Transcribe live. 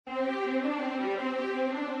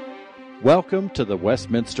Welcome to the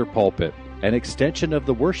Westminster Pulpit, an extension of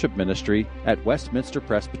the worship ministry at Westminster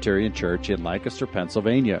Presbyterian Church in Lancaster,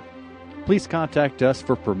 Pennsylvania. Please contact us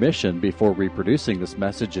for permission before reproducing this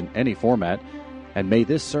message in any format, and may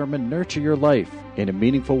this sermon nurture your life in a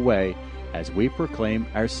meaningful way as we proclaim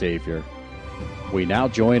our Savior. We now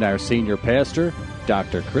join our senior pastor,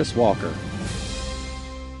 Dr. Chris Walker.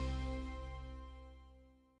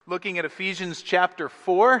 Looking at Ephesians chapter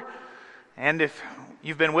 4, and if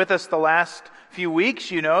you've been with us the last few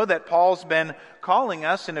weeks, you know that Paul's been calling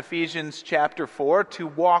us in Ephesians chapter 4 to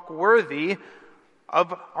walk worthy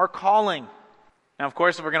of our calling. Now, of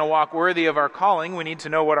course, if we're going to walk worthy of our calling, we need to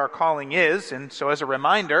know what our calling is. And so as a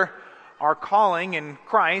reminder, our calling in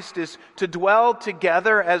Christ is to dwell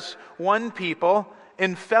together as one people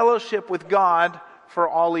in fellowship with God for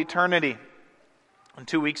all eternity. And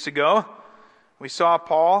 2 weeks ago, we saw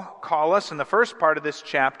Paul call us in the first part of this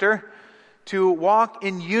chapter to walk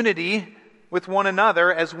in unity with one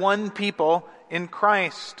another as one people in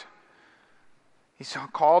Christ. He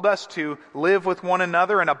called us to live with one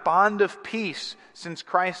another in a bond of peace, since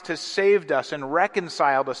Christ has saved us and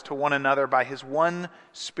reconciled us to one another by His one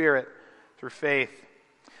Spirit through faith.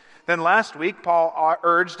 Then last week, Paul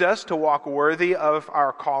urged us to walk worthy of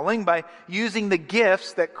our calling by using the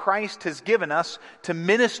gifts that Christ has given us to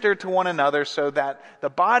minister to one another so that the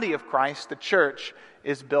body of Christ, the church,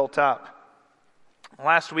 is built up.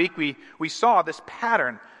 Last week, we saw this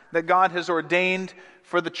pattern that God has ordained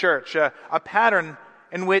for the church, a pattern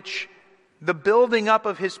in which the building up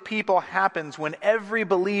of His people happens when every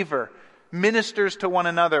believer ministers to one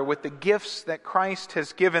another with the gifts that Christ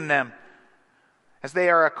has given them, as they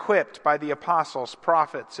are equipped by the apostles,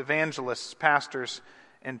 prophets, evangelists, pastors,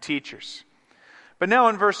 and teachers. But now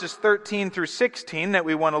in verses 13 through 16 that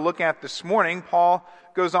we want to look at this morning, Paul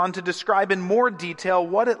goes on to describe in more detail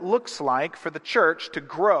what it looks like for the church to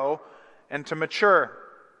grow and to mature.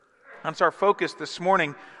 That's our focus this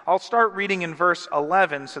morning. I'll start reading in verse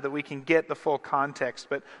 11 so that we can get the full context,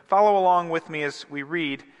 but follow along with me as we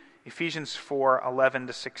read Ephesians 4:11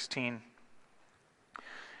 to 16.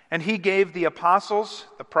 And He gave the apostles,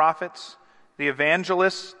 the prophets, the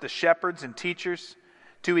evangelists, the shepherds and teachers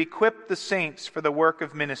to equip the saints for the work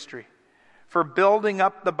of ministry, for building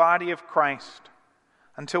up the body of Christ,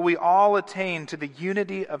 until we all attain to the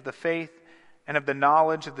unity of the faith and of the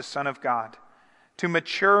knowledge of the Son of God, to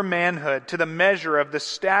mature manhood, to the measure of the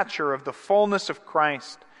stature of the fullness of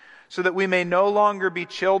Christ, so that we may no longer be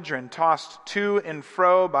children, tossed to and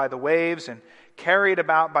fro by the waves and carried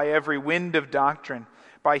about by every wind of doctrine,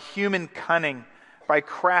 by human cunning, by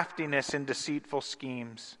craftiness and deceitful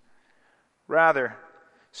schemes. Rather,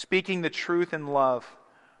 speaking the truth in love,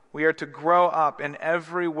 we are to grow up in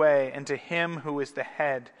every way into Him who is the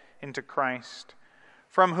head, into Christ,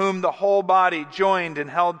 from whom the whole body, joined and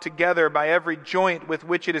held together by every joint with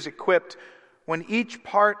which it is equipped, when each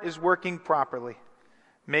part is working properly,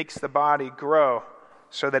 makes the body grow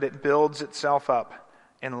so that it builds itself up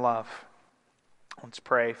in love. Let's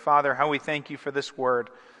pray. Father, how we thank You for this word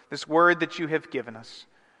that You have given us.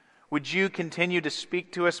 Would You continue to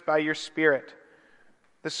speak to us by Your Spirit?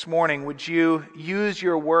 This morning, would You use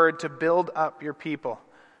Your word to build up Your people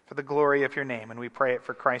for the glory of Your name? And we pray it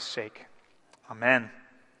for Christ's sake. Amen.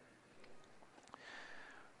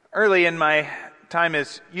 Early in my time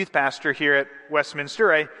as youth pastor here at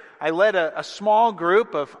Westminster, I led a small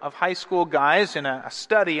group of high school guys in a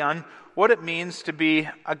study on what it means to be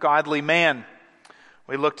a godly man.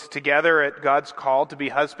 We looked together at God's call to be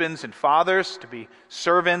husbands and fathers, to be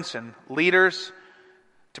servants and leaders,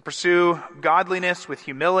 to pursue godliness with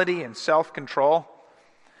humility and self-control.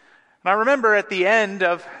 And I remember at the end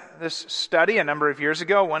of this study a number of years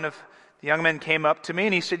ago, one of the young men came up to me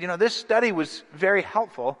and he said, this study was very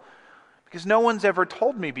helpful because no one's ever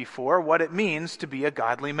told me before what it means to be a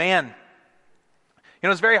godly man.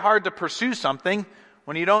 It's very hard to pursue something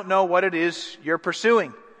when you don't know what it is you're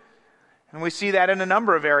pursuing. And we see that in a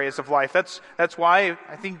number of areas of life. That's why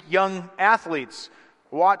I think young athletes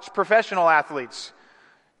watch professional athletes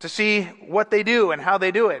to see what they do and how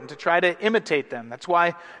they do it and to try to imitate them. That's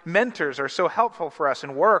why mentors are so helpful for us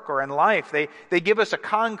in work or in life. They give us a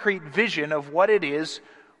concrete vision of what it is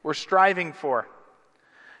we're striving for.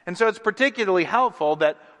 And so it's particularly helpful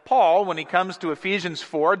that Paul, when he comes to Ephesians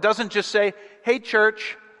 4, doesn't just say, hey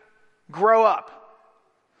church, grow up.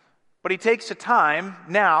 But he takes the time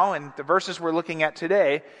now, in the verses we're looking at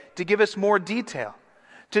today, to give us more detail,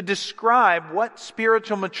 to describe what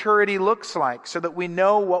spiritual maturity looks like so that we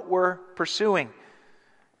know what we're pursuing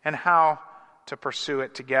and how to pursue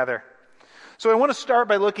it together. So I want to start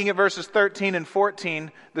by looking at verses 13 and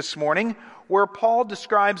 14 this morning, where Paul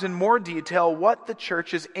describes in more detail what the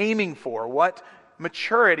church is aiming for, what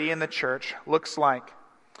maturity in the church looks like.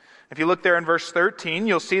 If you look there in verse 13,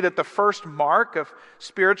 you'll see that the first mark of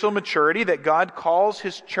spiritual maturity that God calls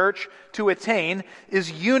His church to attain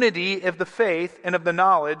is unity of the faith and of the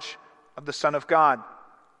knowledge of the Son of God.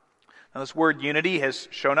 Now, this word unity has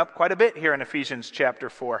shown up quite a bit here in Ephesians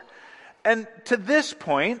chapter 4. And to this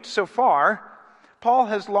point, so far, Paul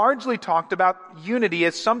has largely talked about unity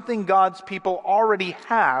as something God's people already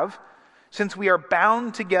have, since we are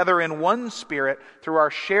bound together in one Spirit through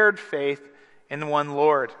our shared faith in one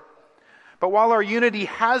Lord. But while our unity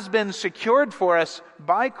has been secured for us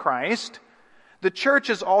by Christ, the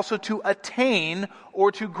church is also to attain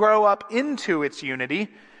or to grow up into its unity,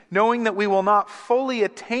 knowing that we will not fully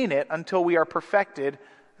attain it until we are perfected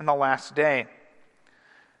in the last day.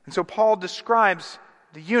 And so Paul describes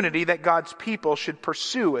the unity that God's people should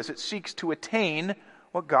pursue as it seeks to attain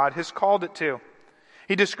what God has called it to.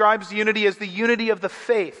 He describes the unity as the unity of the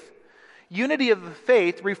faith. Unity of the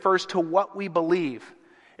faith refers to what we believe.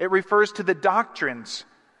 It refers to the doctrines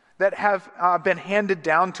that have been handed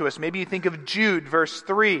down to us. Maybe you think of Jude, verse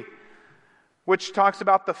 3, which talks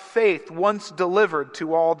about the faith once delivered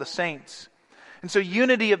to all the saints. And so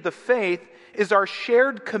unity of the faith is our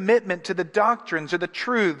shared commitment to the doctrines or the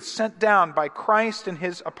truths sent down by Christ and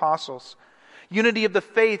His apostles. Unity of the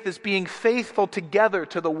faith is being faithful together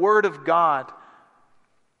to the Word of God.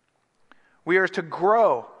 We are to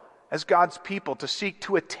grow as God's people to seek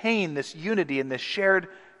to attain this unity and this shared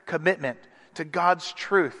commitment to God's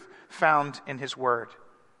truth found in His Word.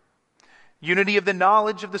 Unity of the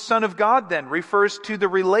knowledge of the Son of God, then, refers to the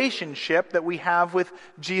relationship that we have with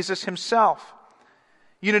Jesus Himself.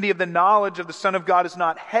 Unity of the knowledge of the Son of God is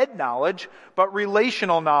not head knowledge, but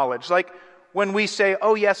relational knowledge. Like when we say,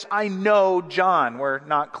 oh yes, I know John, we're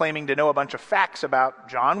not claiming to know a bunch of facts about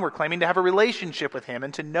John. We're claiming to have a relationship with him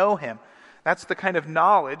and to know him. That's the kind of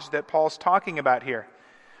knowledge that Paul's talking about here.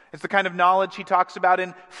 It's the kind of knowledge he talks about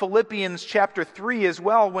in Philippians chapter 3 as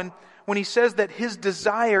well, when he says that his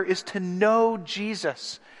desire is to know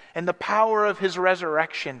Jesus and the power of His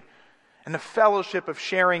resurrection and the fellowship of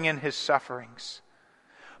sharing in His sufferings.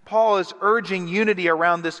 Paul is urging unity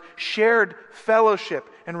around this shared fellowship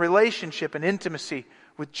and relationship and intimacy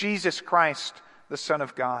with Jesus Christ, the Son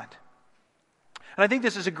of God. And I think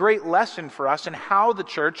this is a great lesson for us in how the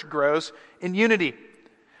church grows in unity.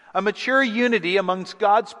 A mature unity amongst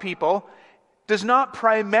God's people does not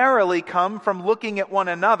primarily come from looking at one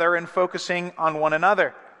another and focusing on one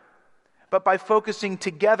another, but by focusing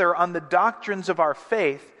together on the doctrines of our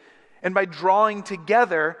faith and by drawing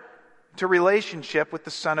together to relationship with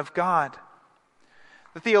the Son of God.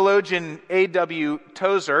 The theologian A.W.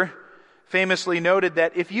 Tozer famously noted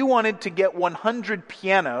that if you wanted to get 100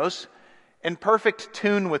 pianos in perfect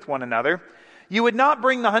tune with one another, you would not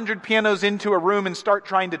bring the 100 pianos into a room and start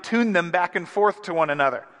trying to tune them back and forth to one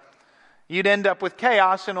another. You'd end up with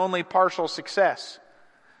chaos and only partial success.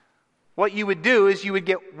 What you would do is you would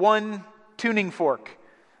get one tuning fork,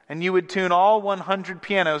 and you would tune all 100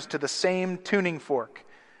 pianos to the same tuning fork.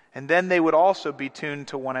 And then they would also be tuned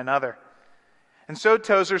to one another. And so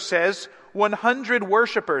Tozer says, 100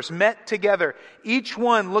 worshipers met together, each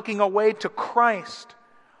one looking away to Christ,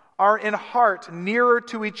 are in heart nearer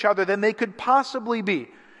to each other than they could possibly be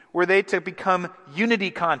were they to become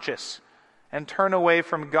unity conscious and turn away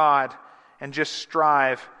from God and just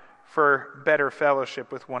strive for better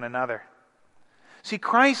fellowship with one another. See,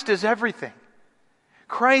 Christ is everything.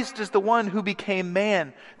 Christ is the one who became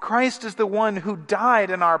man. Christ is the one who died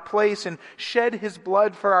in our place and shed His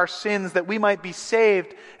blood for our sins that we might be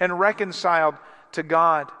saved and reconciled to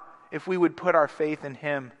God if we would put our faith in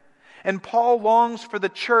Him. And Paul longs for the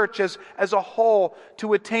church as a whole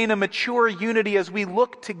to attain a mature unity as we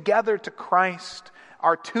look together to Christ,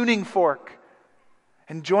 our tuning fork,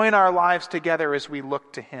 and join our lives together as we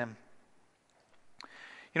look to Him.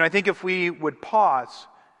 I think if we would pause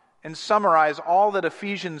and summarize all that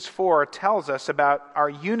Ephesians 4 tells us about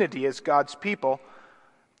our unity as God's people,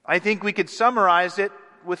 I think we could summarize it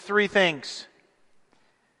with three things.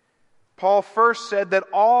 Paul first said that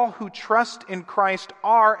all who trust in Christ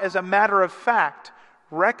are, as a matter of fact,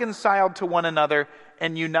 reconciled to one another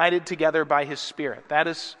and united together by His Spirit. That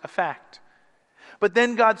is a fact. But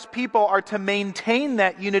then God's people are to maintain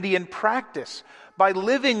that unity in practice by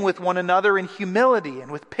living with one another in humility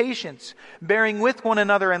and with patience, bearing with one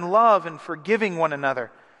another in love and forgiving one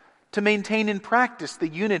another, to maintain in practice the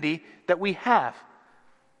unity that we have.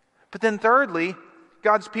 But then thirdly,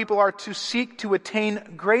 God's people are to seek to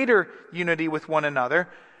attain greater unity with one another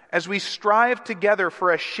as we strive together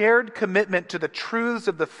for a shared commitment to the truths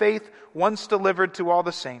of the faith once delivered to all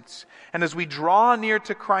the saints, and as we draw near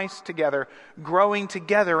to Christ together, growing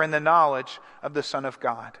together in the knowledge of the Son of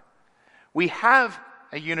God. We have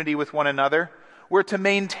a unity with one another. We're to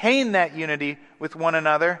maintain that unity with one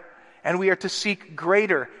another, and we are to seek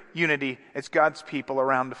greater unity as God's people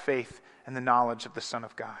around the faith and the knowledge of the Son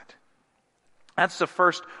of God. That's the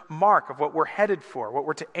first mark of what we're headed for, what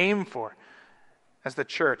we're to aim for as the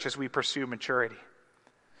church as we pursue maturity.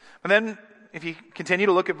 And then, if you continue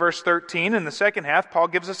to look at verse 13, in the second half, Paul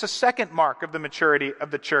gives us a second mark of the maturity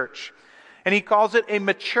of the church. And he calls it a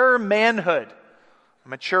mature manhood. A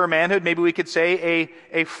mature manhood, maybe we could say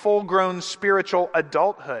a full-grown spiritual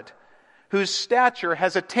adulthood, whose stature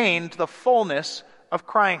has attained the fullness of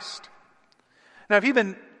Christ. Now, if you've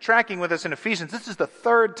been tracking with us in Ephesians, this is the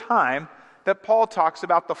third time that Paul talks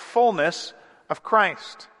about the fullness of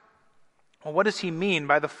Christ. Well, what does he mean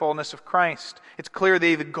by the fullness of Christ? It's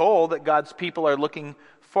clearly the goal that God's people are looking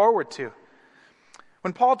forward to.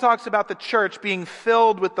 When Paul talks about the church being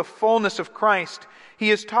filled with the fullness of Christ, he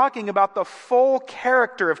is talking about the full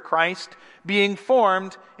character of Christ being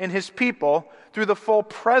formed in his people through the full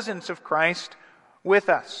presence of Christ with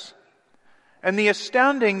us. And the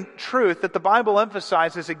astounding truth that the Bible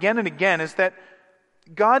emphasizes again and again is that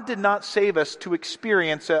God did not save us to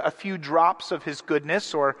experience a few drops of his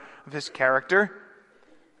goodness or of his character.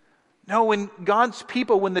 No, when God's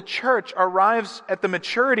people, when the church arrives at the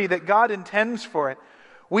maturity that God intends for it,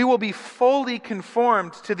 we will be fully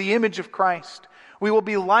conformed to the image of Christ. We will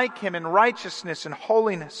be like him in righteousness and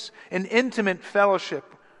holiness, in intimate fellowship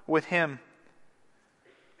with him.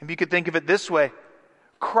 And you could think of it this way: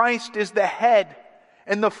 Christ is the head,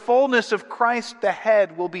 and the fullness of Christ, the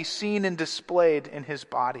head, will be seen and displayed in his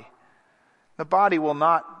body. The body will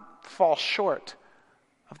not fall short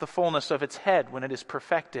of the fullness of its head when it is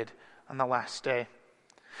perfected on the last day.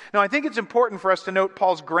 Now, I think it's important for us to note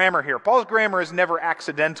Paul's grammar here. Paul's grammar is never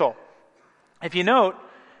accidental. If you note,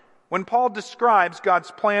 when Paul describes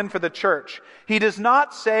God's plan for the church, he does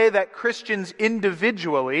not say that Christians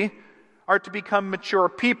individually are to become mature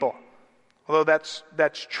people. Although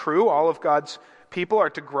that's true, all of God's people are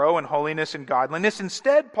to grow in holiness and godliness.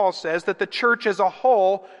 Instead, Paul says that the church as a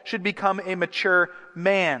whole should become a mature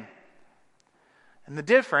man. And the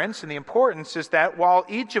difference and the importance is that while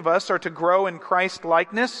each of us are to grow in Christ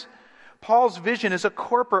likeness, Paul's vision is a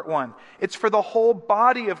corporate one. It's for the whole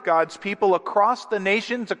body of God's people across the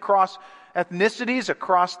nations, across ethnicities,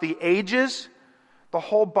 across the ages. The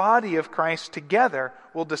whole body of Christ together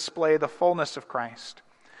will display the fullness of Christ.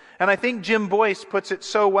 And I think Jim Boyce puts it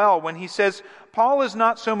so well when he says, Paul is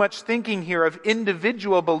not so much thinking here of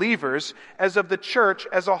individual believers as of the church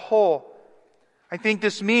as a whole. I think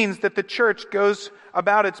this means that the church goes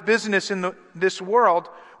about its business in this world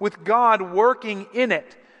with God working in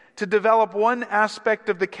it to develop one aspect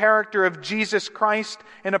of the character of Jesus Christ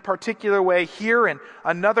in a particular way here and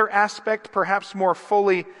another aspect perhaps more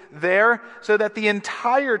fully there, so that the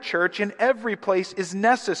entire church in every place is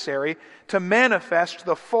necessary to manifest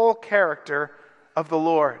the full character of the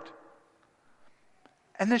Lord.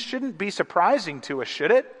 And this shouldn't be surprising to us,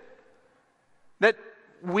 should it? That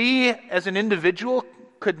we as an individual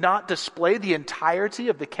could not display the entirety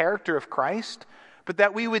of the character of Christ, but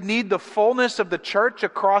that we would need the fullness of the church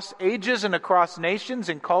across ages and across nations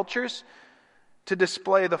and cultures to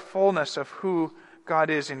display the fullness of who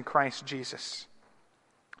God is in Christ Jesus.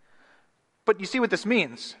 But you see what this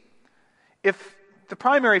means. If the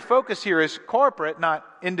primary focus here is corporate, not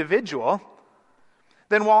individual,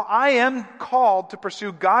 then while I am called to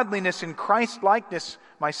pursue godliness in Christ-likeness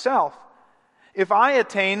myself, if I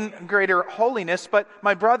attain greater holiness, but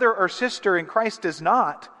my brother or sister in Christ does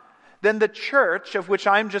not, then the church, of which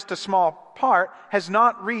I'm just a small part, has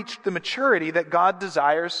not reached the maturity that God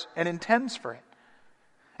desires and intends for it.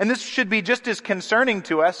 And this should be just as concerning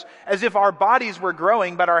to us as if our bodies were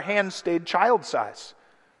growing but our hands stayed child size.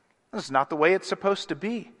 This is not the way it's supposed to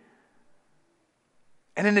be.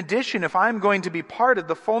 And in addition, if I'm going to be part of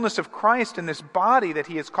the fullness of Christ in this body that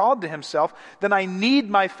he has called to himself, then I need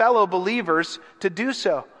my fellow believers to do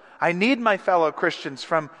so. I need my fellow Christians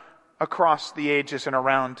from across the ages and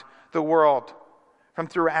around the world, from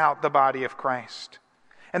throughout the body of Christ.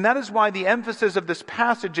 And that is why the emphasis of this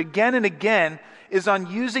passage again and again is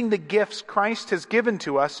on using the gifts Christ has given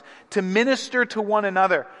to us to minister to one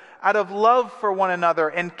another out of love for one another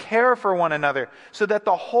and care for one another, so that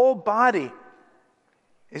the whole body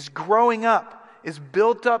is growing up, is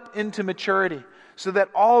built up into maturity, so that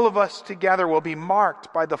all of us together will be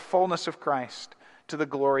marked by the fullness of Christ to the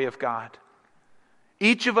glory of God.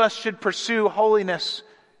 Each of us should pursue holiness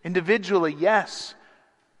individually, yes,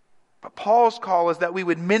 But Paul's call is that we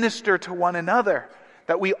would minister to one another,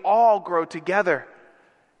 that we all grow together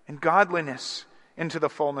in godliness into the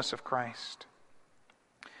fullness of Christ.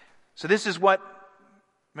 So this is what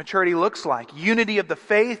maturity looks like. Unity of the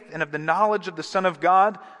faith and of the knowledge of the Son of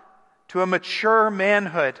God to a mature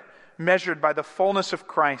manhood measured by the fullness of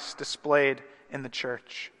Christ displayed in the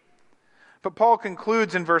church. But Paul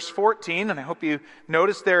concludes in verse 14, and I hope you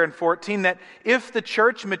notice there in 14, that if the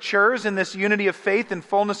church matures in this unity of faith and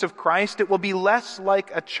fullness of Christ, it will be less like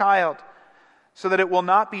a child, so that it will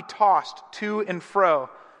not be tossed to and fro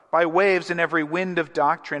by waves in every wind of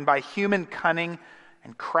doctrine, by human cunning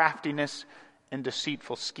and craftiness and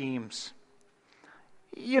deceitful schemes.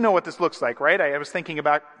 You know what this looks like, right? I was thinking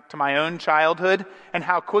about to my own childhood and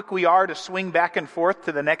how quick we are to swing back and forth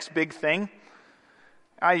to the next big thing.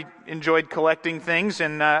 I enjoyed collecting things,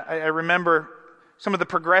 and I remember some of the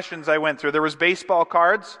progressions I went through. There was baseball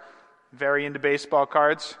cards, very into baseball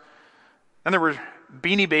cards. Then there were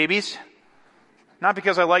Beanie Babies, not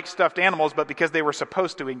because I like stuffed animals, but because they were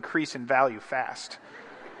supposed to increase in value fast.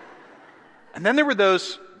 And then there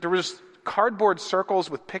was cardboard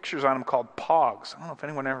circles with pictures on them called Pogs. I don't know if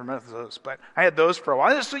anyone ever remembers those, but I had those for a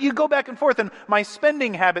while. So you go back and forth, and my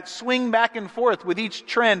spending habits swing back and forth with each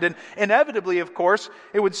trend. And inevitably, of course,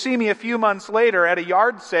 it would see me a few months later at a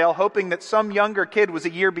yard sale, hoping that some younger kid was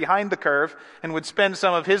a year behind the curve and would spend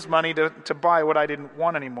some of his money to buy what I didn't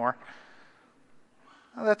want anymore.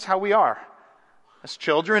 Well, that's how we are. As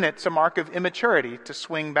children, it's a mark of immaturity to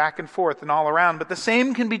swing back and forth and all around. But the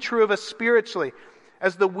same can be true of us spiritually,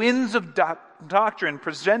 as the winds of doctrine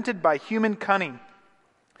presented by human cunning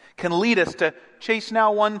can lead us to chase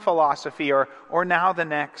now one philosophy or now the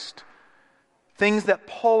next. Things that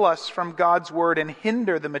pull us from God's word and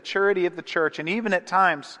hinder the maturity of the church, and even at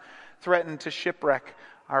times threaten to shipwreck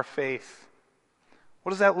our faith. What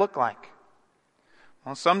does that look like?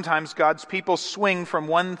 Well, sometimes God's people swing from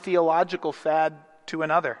one theological fad to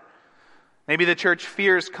another. Maybe the church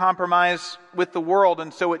fears compromise with the world,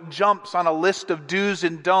 and so it jumps on a list of do's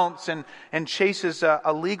and don'ts and chases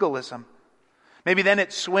a legalism. Maybe then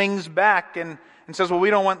it swings back and says, well, we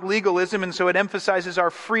don't want legalism, and so it emphasizes our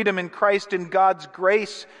freedom in Christ and God's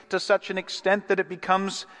grace to such an extent that it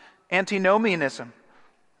becomes antinomianism.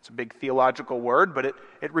 It's a big theological word, but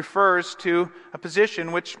it refers to a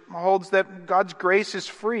position which holds that God's grace is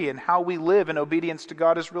free, and how we live in obedience to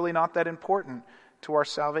God is really not that important to our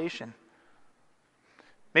salvation.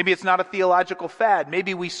 Maybe it's not a theological fad.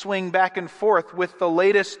 Maybe we swing back and forth with the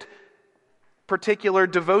latest particular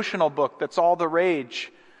devotional book that's all the rage.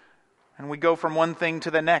 And we go from one thing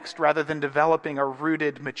to the next rather than developing a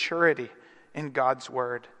rooted maturity in God's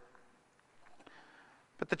word.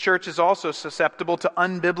 But the church is also susceptible to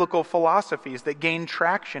unbiblical philosophies that gain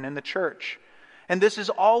traction in the church. And this is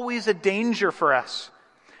always a danger for us,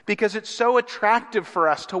 because it's so attractive for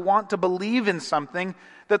us to want to believe in something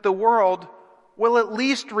that the world will at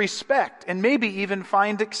least respect and maybe even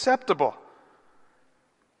find acceptable.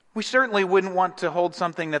 We certainly wouldn't want to hold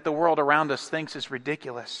something that the world around us thinks is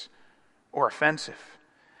ridiculous or offensive.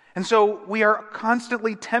 And so we are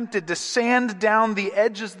constantly tempted to sand down the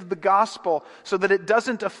edges of the gospel so that it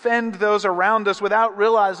doesn't offend those around us, without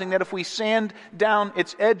realizing that if we sand down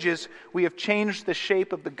its edges, we have changed the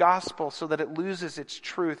shape of the gospel so that it loses its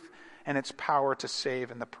truth and its power to save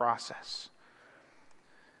in the process.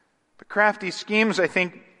 The crafty schemes, I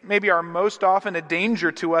think, maybe are most often a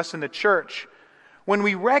danger to us in the church. When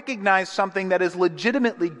we recognize something that is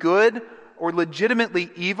legitimately good or legitimately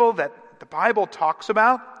evil that the Bible talks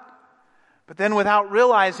about, but then without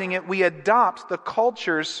realizing it, we adopt the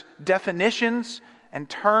culture's definitions and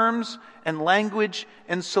terms and language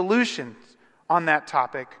and solutions on that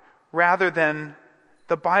topic rather than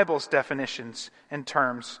the Bible's definitions and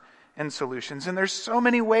terms and solutions. And there's so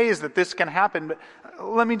many ways that this can happen, but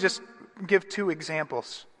let me just give two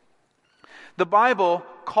examples. The Bible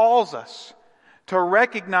calls us to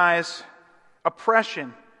recognize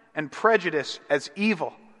oppression and prejudice as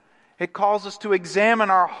evil. It calls us to examine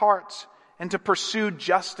our hearts and to pursue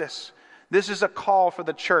justice. This is a call for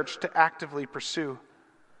the church to actively pursue.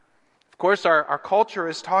 Of course, our culture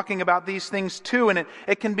is talking about these things too, and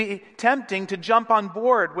it can be tempting to jump on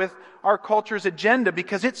board with our culture's agenda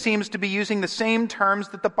because it seems to be using the same terms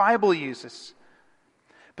that the Bible uses.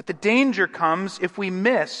 But the danger comes if we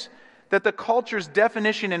miss that the culture's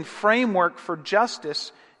definition and framework for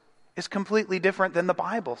justice is completely different than the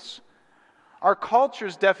Bible's. Our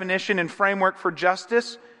culture's definition and framework for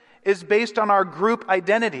justice is based on our group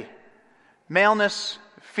identity: maleness,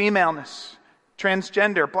 femaleness,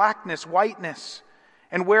 transgender, blackness, whiteness,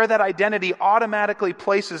 and where that identity automatically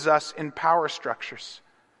places us in power structures.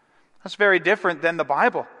 That's very different than the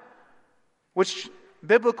Bible. which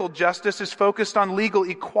biblical justice is focused on legal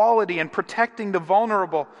equality and protecting the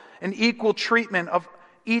vulnerable and equal treatment of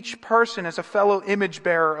each person as a fellow image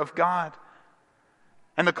bearer of God.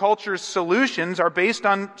 And the culture's solutions are based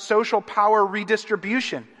on social power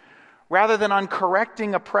redistribution rather than on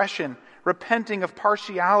correcting oppression, repenting of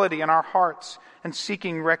partiality in our hearts, and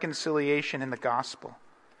seeking reconciliation in the gospel.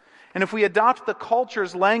 And if we adopt the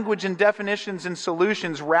culture's language and definitions and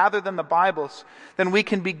solutions rather than the Bible's, then we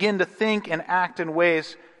can begin to think and act in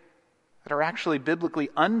ways that are actually biblically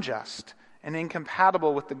unjust and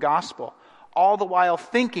incompatible with the gospel, all the while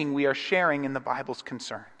thinking we are sharing in the Bible's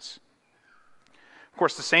concerns. Of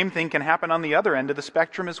course, the same thing can happen on the other end of the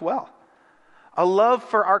spectrum as well. A love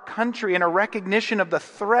for our country and a recognition of the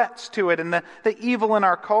threats to it and the evil in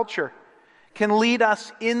our culture can lead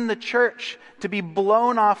us in the church to be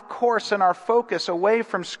blown off course in our focus away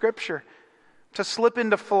from Scripture, to slip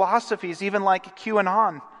into philosophies even like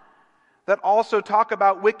QAnon that also talk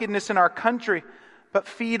about wickedness in our country but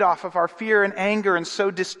feed off of our fear and anger and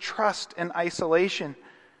sow distrust and isolation,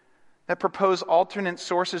 that propose alternate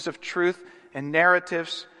sources of truth and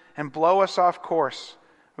narratives and blow us off course,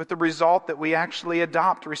 with the result that we actually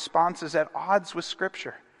adopt responses at odds with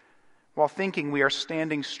Scripture while thinking we are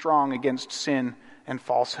standing strong against sin and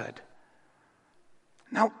falsehood.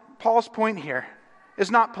 Now, Paul's point here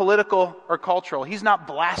is not political or cultural. He's not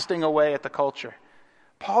blasting away at the culture.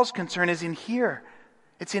 Paul's concern is in here.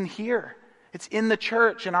 It's in here. It's in the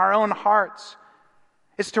church, in our own hearts.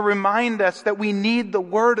 It's to remind us that we need the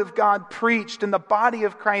Word of God preached and the body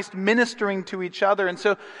of Christ ministering to each other. And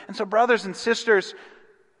so brothers and sisters,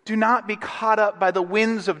 do not be caught up by the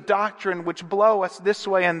winds of doctrine which blow us this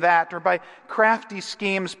way and that, or by crafty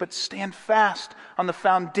schemes, but stand fast on the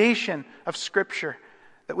foundation of Scripture,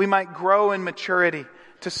 that we might grow in maturity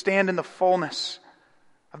to stand in the fullness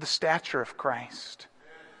of the stature of Christ.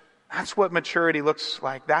 That's what maturity looks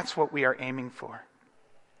like. That's what we are aiming for.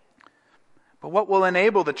 But what will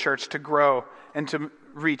enable the church to grow and to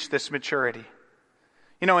reach this maturity?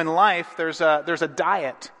 You know, in life, there's a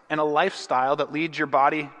diet and a lifestyle that leads your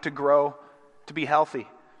body to grow, to be healthy.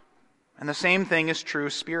 And the same thing is true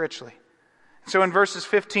spiritually. So in verses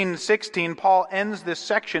 15 and 16, Paul ends this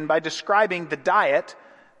section by describing the diet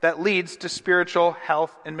that leads to spiritual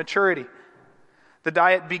health and maturity. The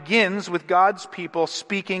diet begins with God's people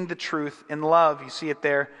speaking the truth in love. You see it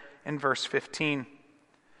there in verse 15.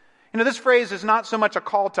 You know, this phrase is not so much a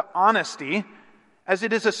call to honesty as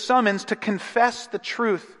it is a summons to confess the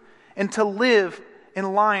truth and to live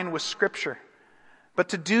in line with Scripture, but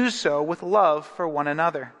to do so with love for one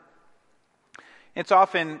another. It's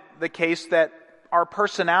often the case that our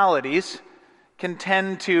personalities can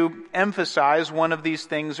tend to emphasize one of these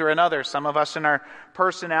things or another. Some of us in our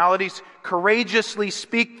personalities courageously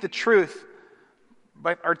speak the truth,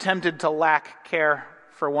 but are tempted to lack care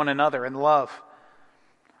for one another and love.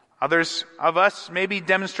 Others of us maybe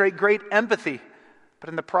demonstrate great empathy, but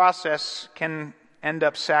in the process can end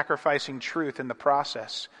up sacrificing truth in the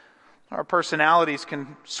process. Our personalities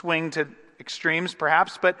can swing to extremes,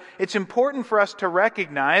 perhaps, but it's important for us to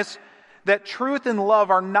recognize that truth and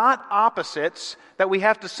love are not opposites, that we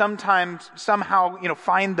have to somehow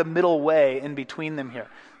find the middle way in between them here.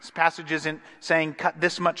 This passage isn't saying cut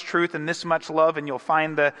this much truth and this much love and you'll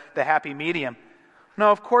find the happy medium.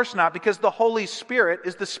 No, of course not, because the Holy Spirit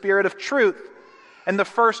is the Spirit of truth, and the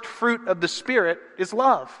first fruit of the Spirit is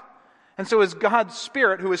love. And so as God's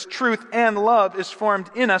Spirit, who is truth and love, is formed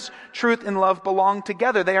in us, truth and love belong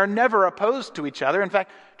together. They are never opposed to each other. In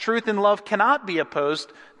fact, truth and love cannot be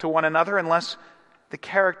opposed to one another unless the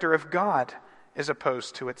character of God is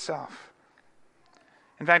opposed to itself.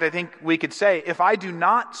 In fact, I think we could say, if I do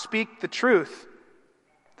not speak the truth,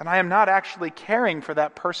 then I am not actually caring for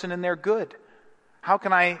that person and their good. How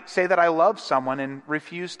can I say that I love someone and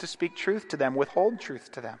refuse to speak truth to them, withhold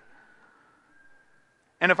truth to them?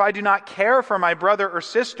 And if I do not care for my brother or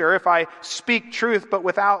sister, if I speak truth but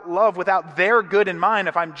without love, without their good in mind,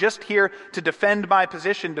 if I'm just here to defend my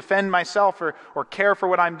position, defend myself, or care for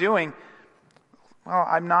what I'm doing, well,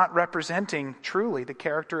 I'm not representing truly the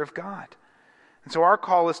character of God. And so our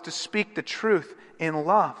call is to speak the truth in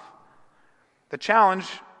love. The challenge,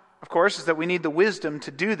 of course, is that we need the wisdom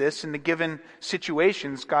to do this in the given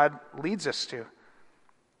situations God leads us to.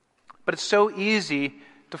 But it's so easy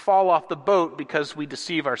to fall off the boat because we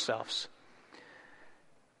deceive ourselves.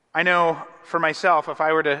 I know for myself, if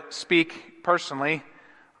I were to speak personally,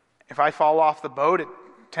 if I fall off the boat, it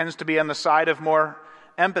tends to be on the side of more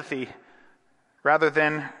empathy rather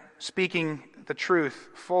than speaking the truth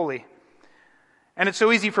fully. And it's so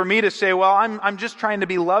easy for me to say, well, I'm just trying to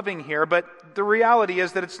be loving here, but the reality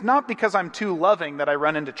is that it's not because I'm too loving that I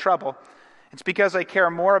run into trouble. It's because I care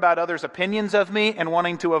more about others' opinions of me and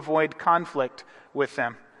wanting to avoid conflict with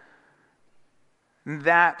them.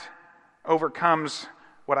 That overcomes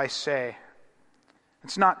what I say.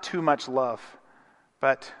 It's not too much love,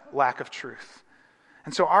 but lack of truth.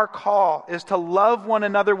 And so our call is to love one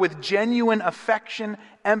another with genuine affection,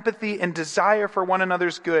 empathy, and desire for one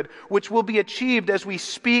another's good, which will be achieved as we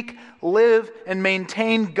speak, live, and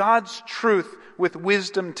maintain God's truth with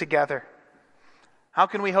wisdom together. How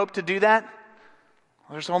can we hope to do that?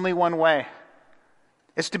 Well, there's only one way.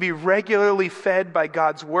 It's to be regularly fed by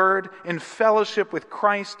God's word in fellowship with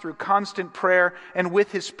Christ through constant prayer and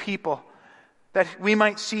with his people, that we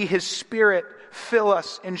might see his Spirit fill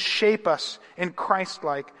us and shape us in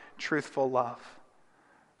Christ-like, truthful love.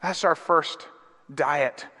 That's our first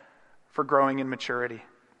diet for growing in maturity.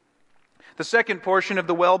 The second portion of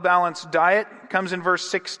the well-balanced diet comes in verse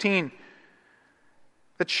 16.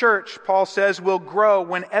 The church, Paul says, will grow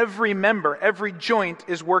when every member, every joint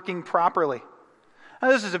is working properly. Now,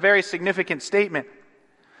 this is a very significant statement.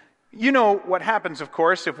 You know what happens, of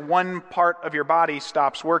course, if one part of your body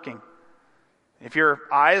stops working. If your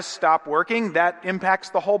eyes stop working, that impacts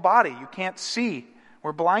the whole body. You can't see.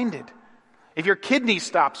 We're blinded. If your kidney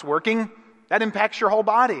stops working, that impacts your whole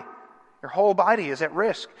body. Your whole body is at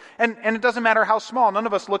risk. And it doesn't matter how small. None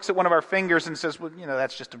of us looks at one of our fingers and says, well,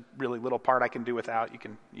 that's just a really little part I can do without.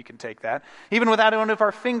 You can take that. Even without one of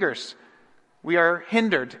our fingers, we are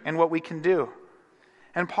hindered in what we can do.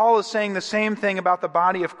 And Paul is saying the same thing about the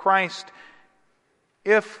body of Christ.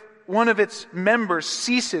 If one of its members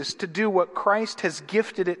ceases to do what Christ has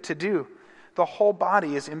gifted it to do, the whole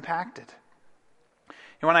body is impacted.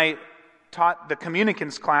 And when I taught the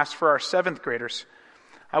communicants class for our 7th graders,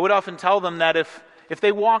 I would often tell them that if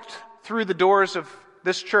they walked through the doors of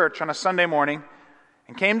this church on a Sunday morning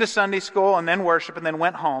and came to Sunday school and then worship and then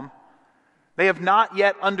went home, they have not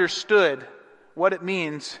yet understood what it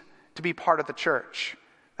means to be part of the church.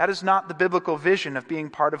 That is not the biblical vision of being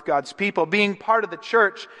part of God's people. Being part of the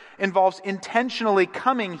church involves intentionally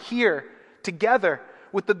coming here together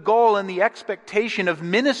with the goal and the expectation of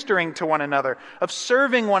ministering to one another, of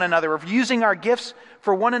serving one another, of using our gifts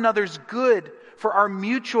for one another's good, for our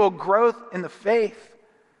mutual growth in the faith.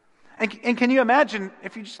 And can you imagine,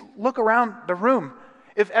 if you just look around the room,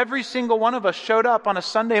 if every single one of us showed up on a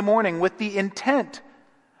Sunday morning with the intent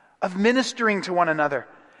of ministering to one another,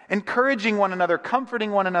 encouraging one another,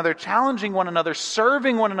 comforting one another, challenging one another,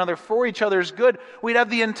 serving one another for each other's good, we'd have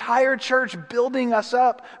the entire church building us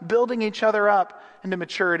up, building each other up into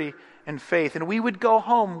maturity and faith. And we would go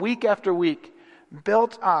home week after week,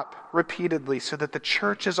 built up repeatedly so that the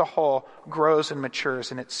church as a whole grows and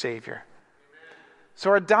matures in its Savior. So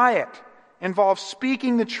our diet involves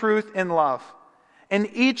speaking the truth in love, and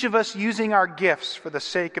each of us using our gifts for the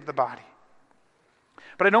sake of the body.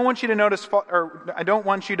 But I don't want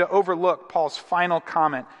you to overlook Paul's final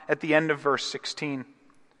comment at the end of verse 16.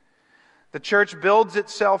 The church builds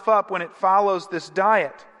itself up when it follows this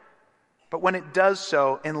diet, but when it does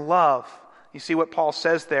so in love. You see what Paul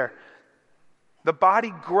says there? The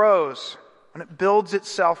body grows when it builds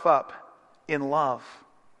itself up in love.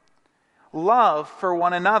 Love for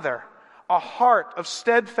one another, a heart of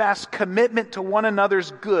steadfast commitment to one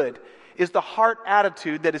another's good, is the heart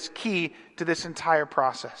attitude that is key to this entire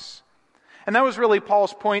process. And that was really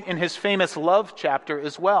Paul's point in his famous love chapter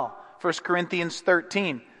as well, 1 Corinthians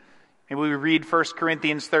 13. Maybe we read 1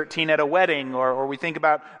 Corinthians 13 at a wedding, or we think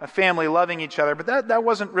about a family loving each other, but that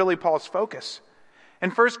wasn't really Paul's focus. In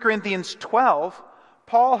 1 Corinthians 12,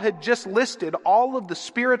 Paul had just listed all of the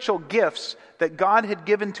spiritual gifts that God had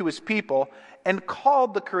given to his people and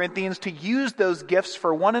called the Corinthians to use those gifts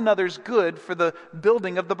for one another's good for the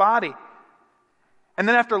building of the body. And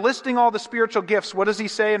then after listing all the spiritual gifts, what does he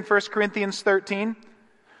say in 1 Corinthians 13?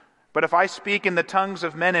 But if I speak in the tongues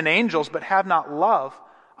of men and angels but have not love,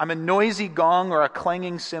 I'm a noisy gong or a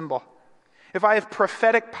clanging cymbal. If I have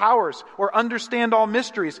prophetic powers or understand all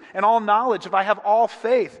mysteries and all knowledge, if I have all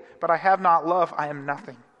faith but I have not love, I am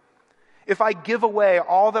nothing. If I give away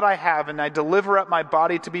all that I have and I deliver up my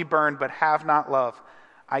body to be burned but have not love,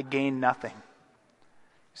 I gain nothing.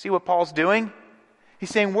 See what Paul's doing? He's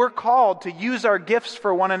saying we're called to use our gifts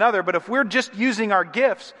for one another, but if we're just using our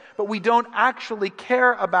gifts, but we don't actually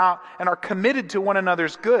care about and are committed to one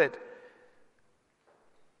another's good,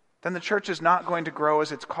 then the church is not going to grow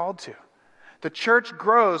as it's called to. The church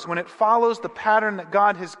grows when it follows the pattern that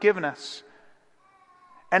God has given us,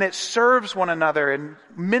 and it serves one another and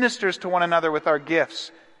ministers to one another with our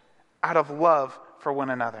gifts out of love for one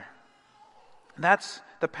another. And that's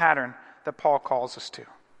the pattern that Paul calls us to.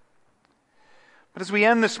 But as we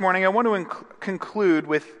end this morning, I want to conclude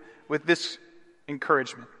with this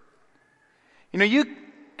encouragement. You know, you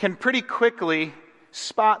can pretty quickly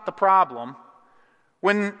spot the problem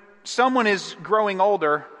when someone is growing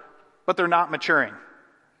older, but they're not maturing.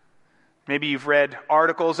 Maybe you've read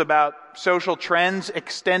articles about social trends,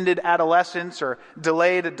 extended adolescence or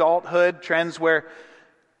delayed adulthood, trends where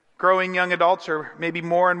growing young adults are maybe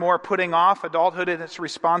more and more putting off adulthood and its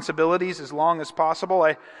responsibilities as long as possible.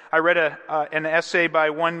 I read an essay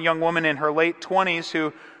by one young woman in her late 20s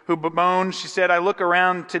who bemoaned. She said, "I look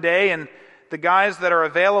around today and the guys that are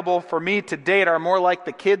available for me to date are more like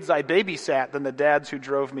the kids I babysat than the dads who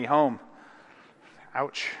drove me home."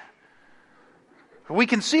 Ouch. We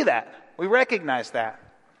can see that. We recognize that.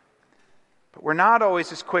 But we're not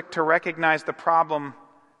always as quick to recognize the problem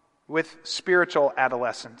with spiritual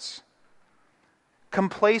adolescence.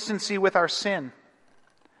 Complacency with our sin,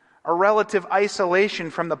 a relative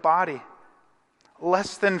isolation from the body,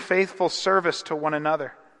 less than faithful service to one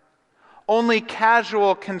another, only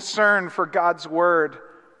casual concern for God's word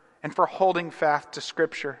and for holding fast to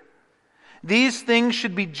Scripture. These things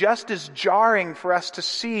should be just as jarring for us to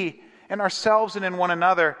see in ourselves and in one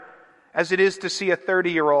another as it is to see a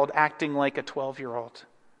 30-year-old acting like a 12-year-old.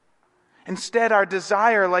 Instead, our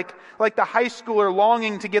desire, like the high schooler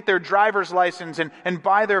longing to get their driver's license and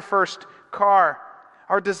buy their first car,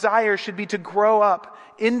 our desire should be to grow up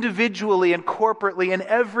individually and corporately in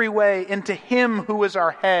every way into Him who is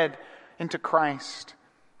our head, into Christ.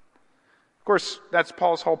 Of course, that's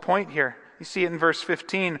Paul's whole point here. You see it in verse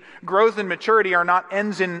 15. Growth and maturity are not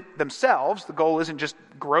ends in themselves. The goal isn't just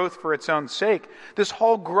growth for its own sake. This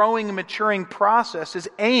whole growing and maturing process is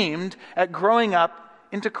aimed at growing up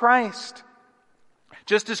into Christ.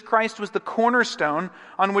 Just as Christ was the cornerstone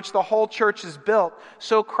on which the whole church is built,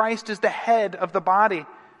 so Christ is the head of the body,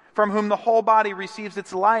 from whom the whole body receives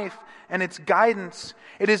its life and its guidance.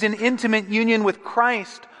 It is in intimate union with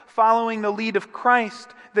Christ, following the lead of Christ,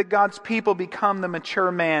 that God's people become the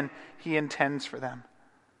mature man He intends for them.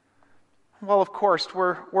 Well, of course,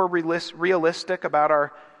 we're realistic about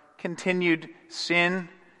our continued sin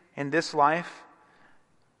in this life.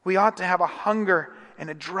 We ought to have a hunger and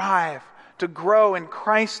a drive to grow in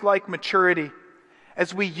Christ-like maturity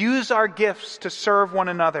as we use our gifts to serve one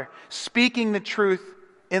another, speaking the truth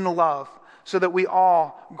in love, so that we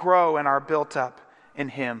all grow and are built up in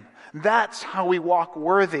Him. That's how we walk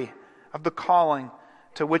worthy of the calling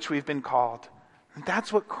to which we've been called. And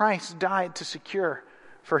that's what Christ died to secure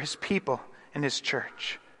for His people in His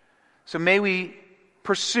church. So may we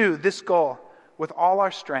pursue this goal with all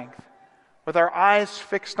our strength, with our eyes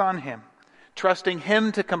fixed on Him, trusting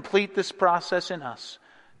Him to complete this process in us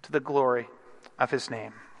to the glory of His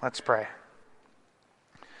name. Let's pray.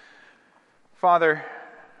 Father,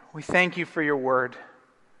 we thank You for Your word.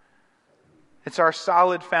 It's our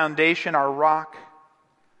solid foundation, our rock.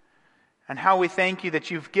 And how we thank You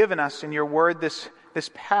that You've given us in Your word this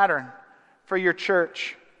pattern for Your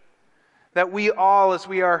church. That we all, as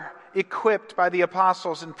we are equipped by the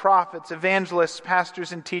apostles and prophets, evangelists,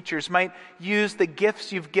 pastors, and teachers, might use the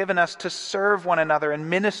gifts You've given us to serve one another and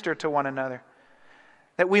minister to one another.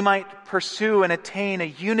 That we might pursue and attain a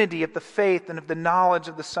unity of the faith and of the knowledge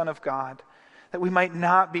of the Son of God. That we might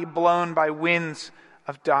not be blown by winds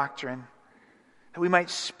of doctrine. That we might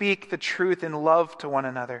speak the truth in love to one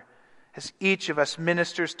another, as each of us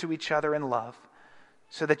ministers to each other in love,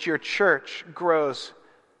 so that Your church grows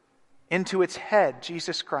into its head,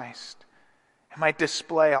 Jesus Christ, and might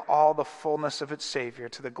display all the fullness of its Savior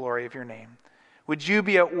to the glory of Your name. Would You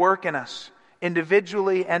be at work in us,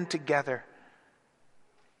 individually and together?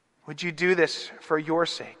 Would You do this for Your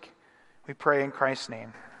sake? We pray in Christ's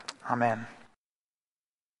name. Amen.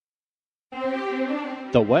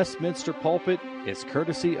 The Westminster Pulpit is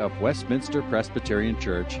courtesy of Westminster Presbyterian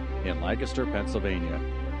Church in Lancaster, Pennsylvania.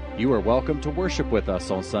 You are welcome to worship with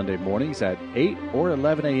us on Sunday mornings at 8 or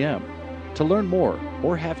 11 a.m. To learn more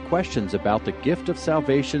or have questions about the gift of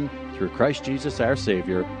salvation through Christ Jesus our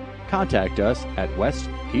Savior, contact us at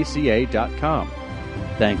westpca.com.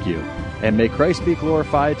 Thank you, and may Christ be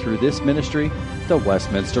glorified through this ministry, the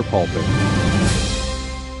Westminster Pulpit.